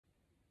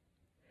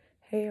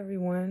Hey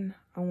everyone,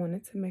 I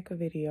wanted to make a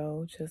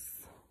video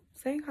just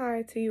saying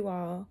hi to you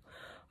all.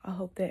 I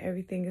hope that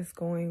everything is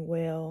going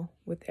well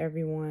with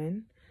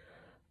everyone.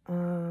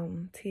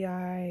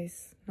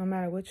 TIs, no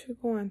matter what you're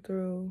going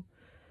through,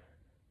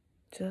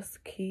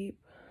 just keep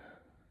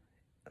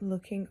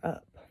looking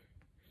up.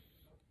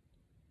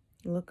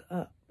 Look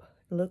up.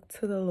 Look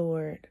to the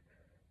Lord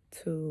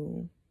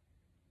to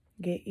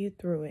get you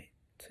through it,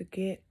 to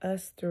get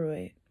us through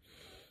it.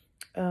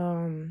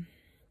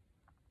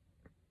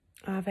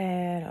 I've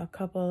had a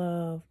couple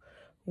of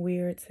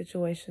weird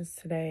situations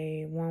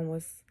today. One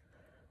was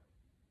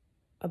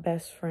a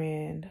best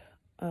friend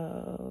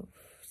of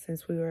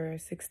since we were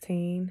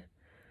 16.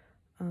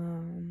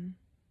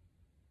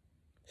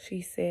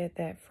 She said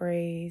that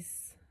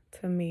phrase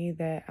to me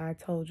that I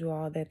told you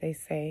all that they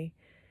say,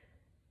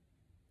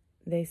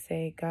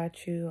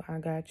 got you, I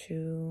got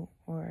you,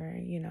 or,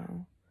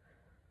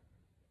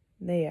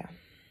 yeah.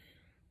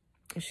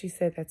 She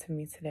said that to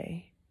me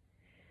today.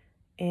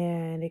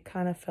 And it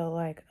kind of felt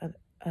like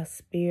a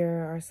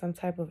spear or some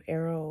type of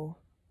arrow,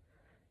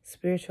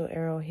 spiritual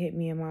arrow hit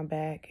me in my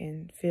back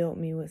and filled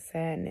me with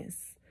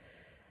sadness.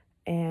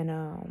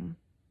 And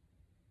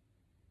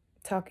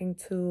talking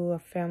to a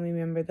family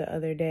member the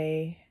other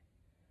day,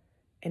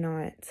 an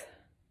aunt,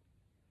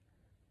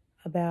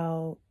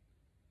 about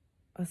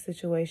a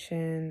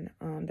situation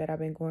that I've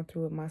been going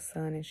through with my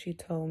son, and she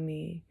told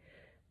me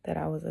that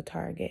I was a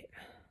target.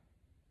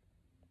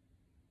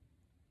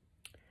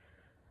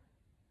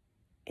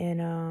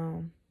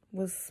 And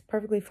was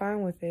perfectly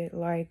fine with it.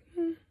 Like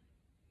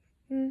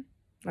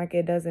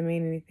it doesn't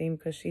mean anything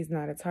because she's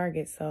not a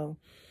target, so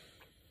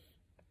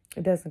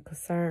it doesn't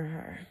concern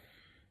her.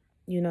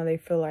 They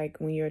feel like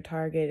when you're a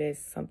target, it's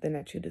something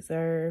that you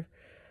deserve,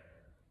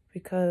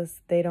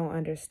 because they don't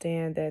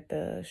understand that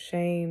the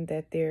shame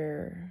that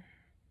they're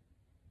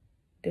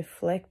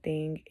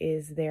deflecting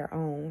is their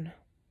own.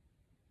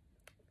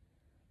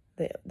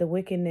 The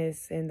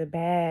wickedness and the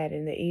bad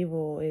and the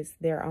evil is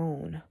their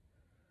own.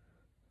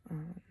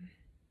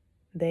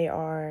 They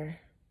are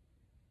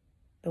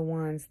the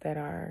ones that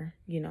are,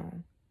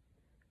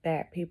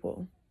 bad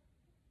people.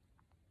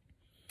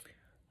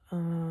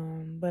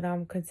 But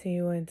I'm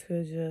continuing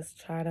to just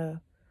try to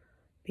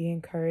be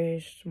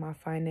encouraged. My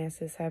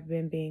finances have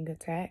been being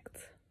attacked.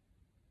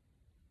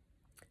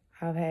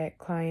 I've had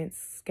clients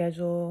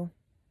schedule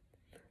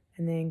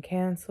and then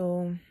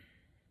cancel.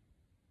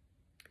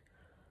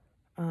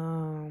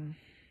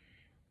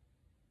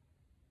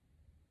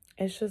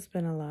 It's just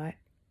been a lot.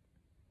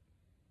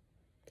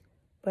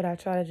 But I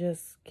try to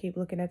just keep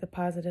looking at the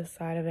positive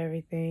side of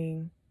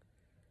everything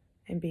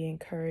and be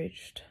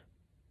encouraged.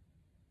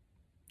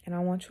 And I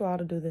want you all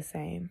to do the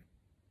same.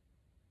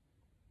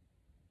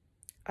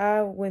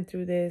 I went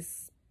through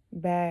this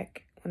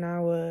back when I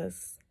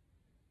was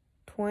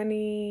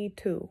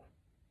 22.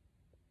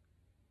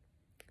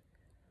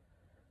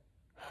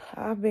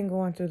 I've been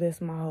going through this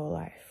my whole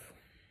life.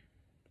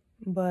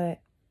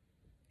 But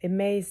it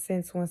made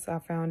sense once I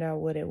found out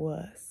what it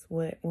was,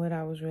 what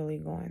I was really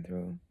going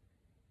through.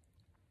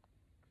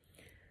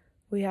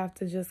 We have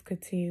to just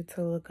continue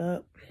to look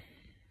up.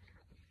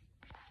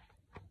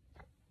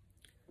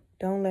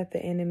 Don't let the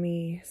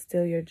enemy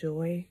steal your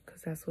joy,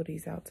 because that's what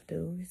he's out to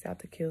do. He's out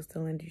to kill,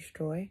 steal, and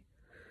destroy.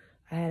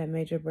 I had a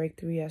major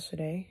breakthrough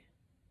yesterday.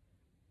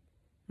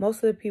 Most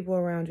of the people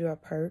around you are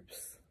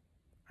perps,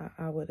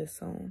 I would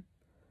assume.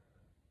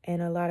 And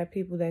a lot of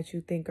people that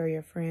you think are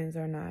your friends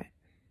are not.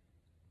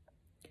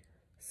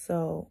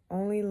 So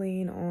only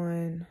lean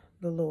on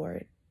the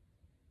Lord.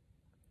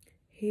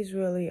 He's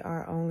really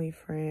our only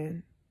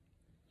friend.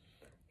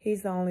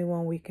 He's the only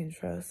one we can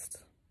trust.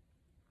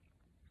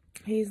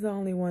 He's the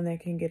only one that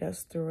can get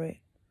us through it.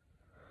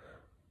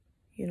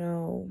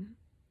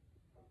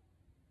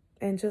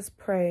 And just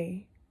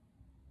pray.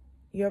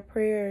 Your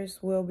prayers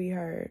will be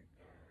heard.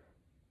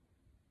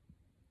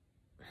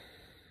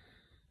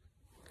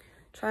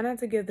 Try not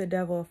to give the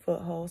devil a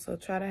foothold, so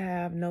try to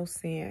have no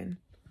sin.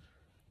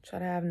 Try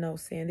to have no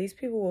sin. These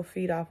people will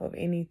feed off of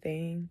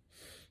anything.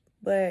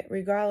 But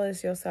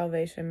regardless, your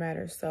salvation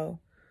matters. So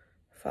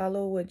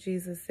follow what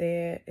Jesus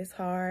said. It's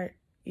hard,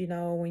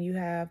 when you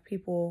have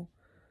people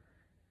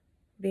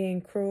being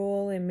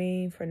cruel and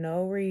mean for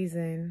no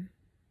reason.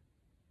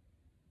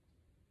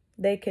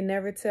 They can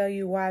never tell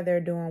you why they're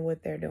doing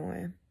what they're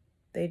doing.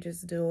 They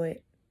just do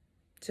it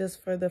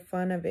just for the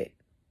fun of it.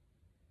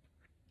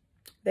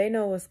 They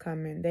know what's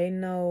coming. They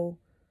know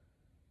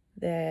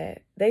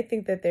that they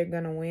think that they're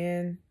going to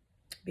win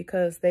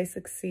because they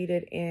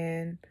succeeded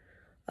in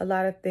a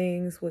lot of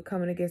things with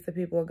coming against the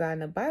people of God in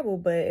the Bible.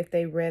 But if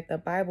they read the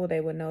Bible,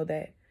 they would know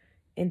that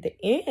in the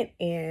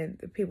end,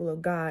 the people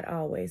of God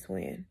always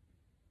win.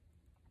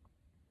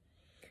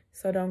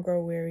 So don't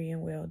grow weary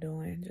in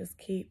well-doing. Just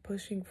keep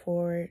pushing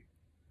forward.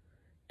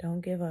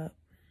 Don't give up.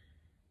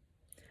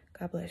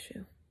 God bless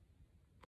you.